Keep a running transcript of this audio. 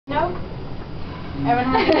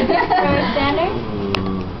Everyone has a standard?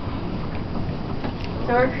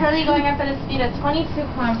 So we're currently going up at a speed of 22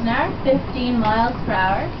 kilometers an hour, 15 miles per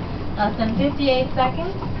hour. Less than 58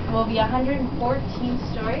 seconds. We'll be 114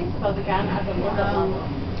 stories above the ground at the orbit level.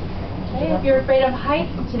 Okay, if you're afraid of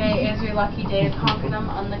heights, today is your lucky day to conquer them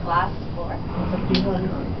on the glass floor.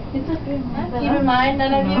 Keep in mind,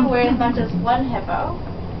 none of you weigh as much as one hippo,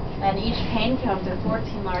 and each pane comes with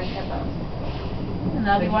 14 large hippos. And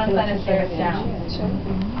that'll be one side of stairs down.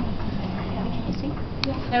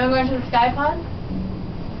 Then we're going to the sky pod.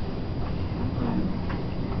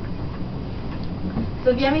 So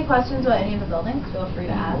if you have any questions about any of the buildings, feel free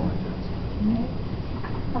to ask.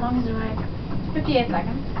 How long is the ride? 58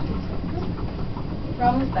 seconds. We're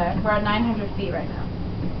almost there. We're at 900 feet right now.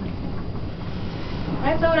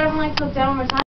 Alright, so would everyone like to look down one more time?